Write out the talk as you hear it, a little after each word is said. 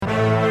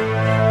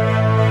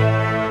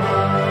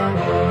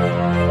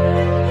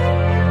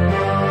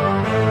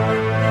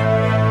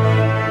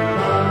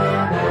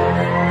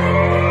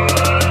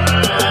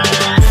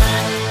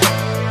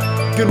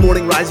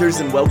risers,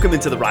 and welcome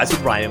into the Rise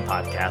with Ryan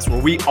podcast, where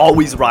we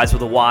always rise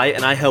with a Y,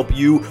 and I help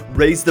you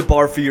raise the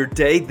bar for your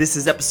day. This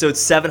is episode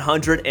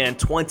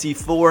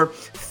 724,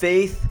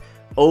 Faith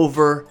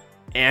Over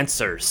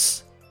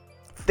Answers.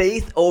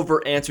 Faith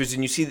over answers,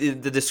 and you see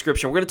the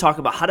description. We're going to talk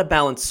about how to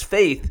balance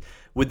faith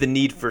with the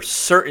need for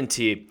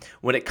certainty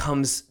when it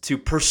comes to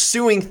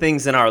pursuing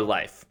things in our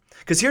life.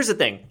 Because here's the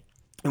thing,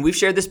 and we've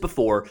shared this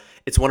before,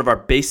 it's one of our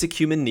basic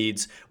human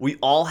needs. We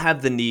all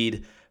have the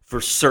need for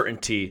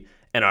certainty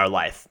in our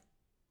life.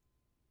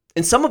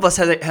 And some of us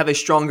have a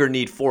stronger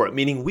need for it,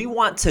 meaning we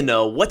want to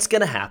know what's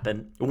going to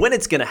happen, when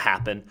it's going to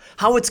happen,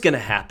 how it's going to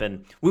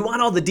happen. We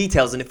want all the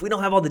details, and if we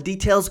don't have all the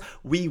details,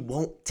 we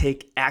won't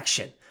take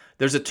action.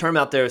 There's a term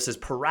out there that says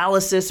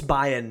paralysis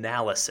by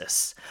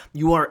analysis.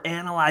 You are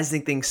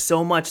analyzing things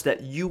so much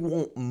that you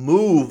won't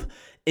move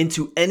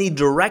into any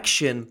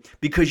direction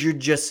because you're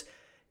just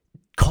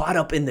caught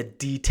up in the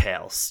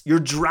details. You're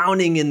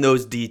drowning in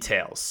those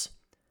details.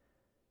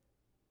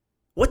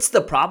 What's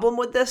the problem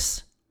with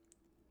this?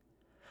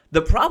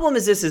 The problem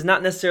is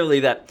not necessarily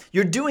that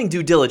you're doing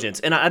due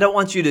diligence, and I don't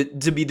want you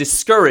to be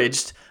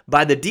discouraged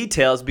by the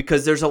details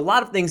because there's a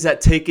lot of things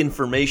that take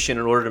information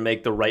in order to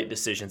make the right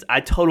decisions. I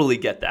totally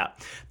get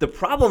that. The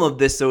problem of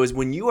this, though, is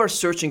when you are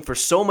searching for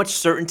so much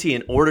certainty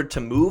in order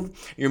to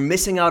move, you're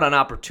missing out on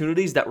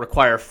opportunities that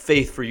require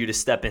faith for you to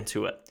step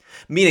into it.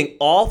 Meaning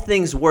all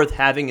things worth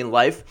having in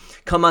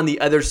life come on the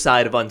other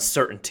side of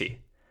uncertainty.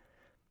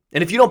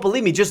 And if you don't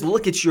believe me, just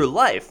look at your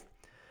life.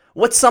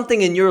 What's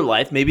something in your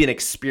life, maybe an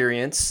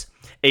experience,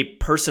 a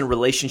person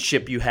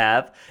relationship you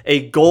have,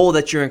 a goal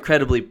that you're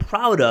incredibly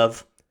proud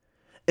of,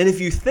 and if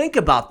you think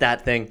about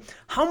that thing,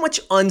 how much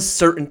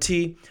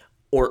uncertainty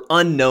or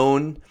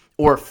unknown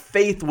or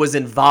faith was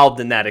involved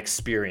in that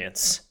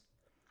experience?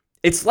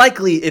 It's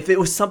likely if it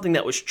was something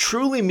that was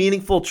truly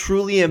meaningful,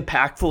 truly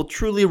impactful,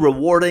 truly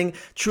rewarding,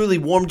 truly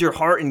warmed your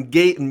heart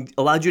and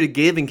allowed you to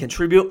give and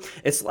contribute,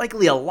 it's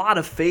likely a lot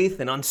of faith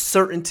and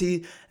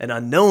uncertainty and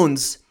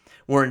unknowns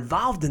were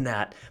involved in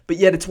that, but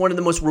yet it's one of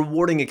the most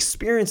rewarding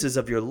experiences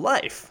of your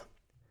life.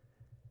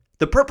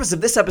 The purpose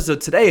of this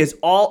episode today is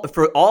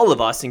for all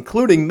of us,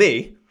 including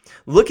me,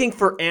 looking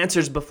for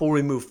answers before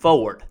we move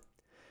forward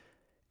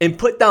and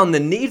put down the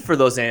need for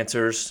those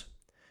answers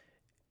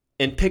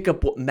and pick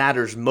up what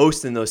matters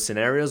most in those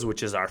scenarios,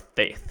 which is our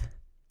faith.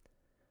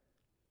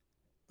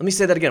 Let me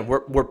say that again.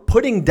 We're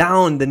putting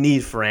down the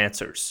need for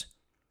answers.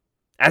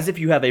 As if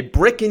you have a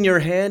brick in your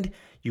hand,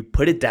 you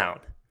put it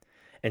down.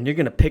 And you're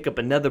going to pick up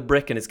another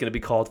brick, and it's going to be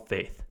called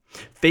faith.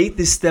 Faith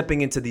is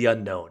stepping into the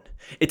unknown.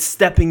 It's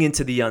stepping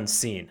into the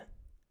unseen.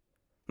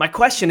 My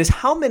question is,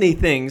 how many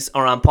things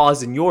are on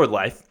pause in your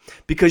life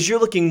because you're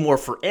looking more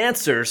for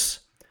answers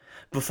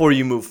before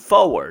you move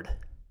forward?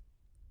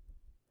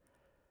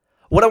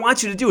 What I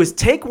want you to do is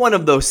take one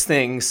of those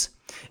things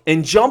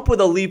and jump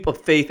with a leap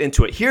of faith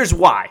into it. Here's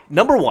why.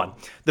 Number one,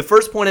 the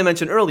first point I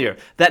mentioned earlier,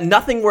 that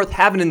nothing worth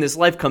having in this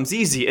life comes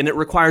easy, and it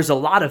requires a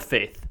lot of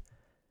faith.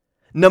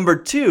 Number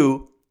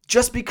two,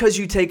 just because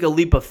you take a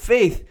leap of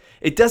faith,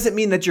 it doesn't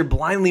mean that you're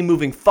blindly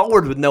moving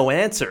forward with no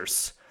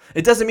answers.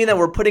 It doesn't mean that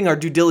we're putting our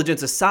due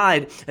diligence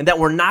aside and that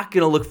we're not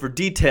going to look for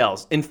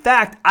details. In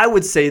fact, I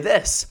would say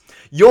this: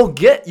 you'll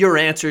get your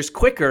answers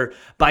quicker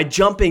by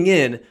jumping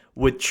in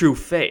with true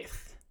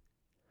faith.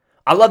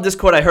 I love this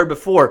quote I heard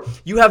before.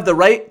 You have the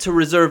right to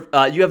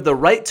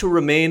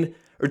remain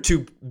or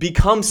to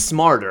become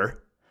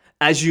smarter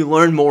as you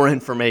learn more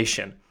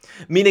information.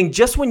 Meaning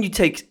just when you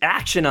take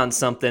action on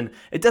something,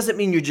 it doesn't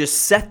mean you're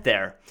just set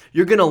there.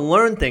 You're going to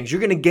learn things.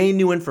 You're going to gain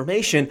new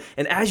information.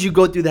 And as you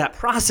go through that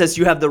process,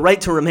 you have the right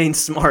to remain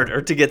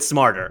smarter, to get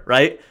smarter,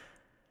 right?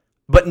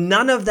 But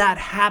none of that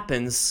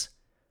happens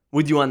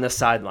with you on the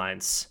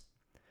sidelines.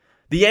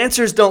 The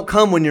answers don't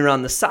come when you're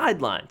on the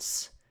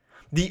sidelines.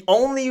 The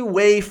only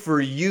way for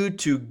you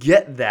to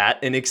get that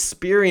and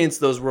experience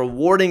those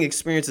rewarding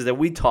experiences that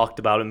we talked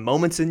about in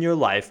moments in your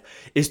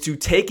life is to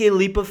take a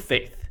leap of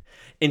faith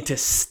and to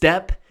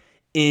step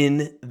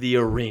in the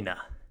arena.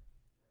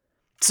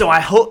 So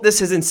I hope this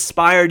has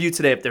inspired you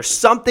today. If there's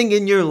something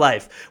in your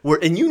life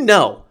and you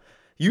know,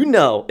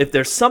 if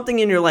there's something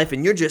in your life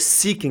and you're just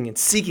seeking and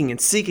seeking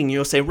and seeking,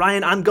 you'll say,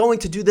 Ryan, I'm going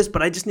to do this,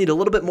 but I just need a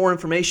little bit more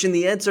information.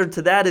 The answer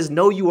to that is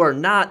no, you are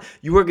not.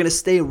 You are going to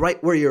stay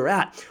right where you're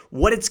at.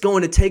 What it's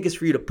going to take is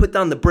for you to put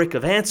down the brick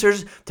of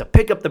answers, to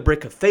pick up the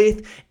brick of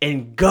faith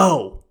and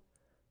go.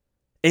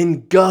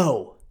 And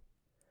go.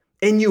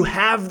 And you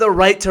have the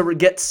right to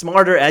get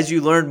smarter as you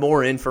learn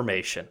more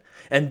information.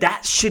 And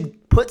that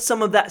should put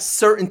some of that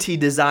certainty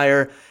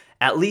desire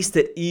at least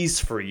at ease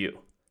for you.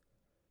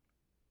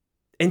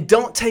 And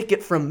don't take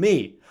it from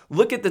me.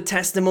 Look at the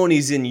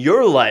testimonies in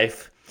your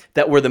life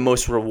that were the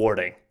most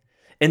rewarding.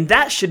 And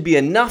that should be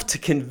enough to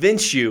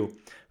convince you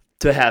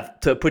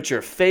to put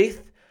your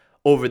faith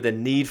over the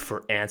need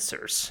for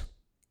answers.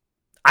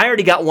 I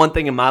already got one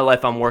thing in my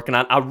life I'm working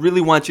on. I really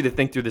want you to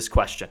think through this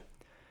question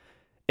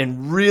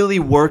and really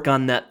work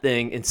on that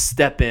thing and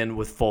step in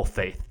with full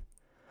faith.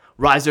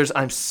 Risers,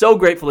 I'm so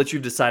grateful that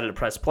you've decided to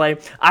press play.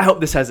 I hope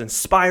this has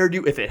inspired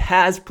you. If it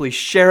has, please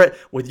share it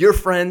with your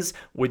friends,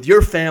 with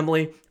your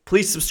family.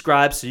 Please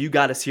subscribe so you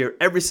got us here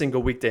every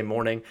single weekday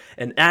morning.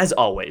 And as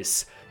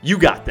always, you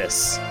got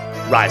this.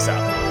 Rise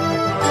up.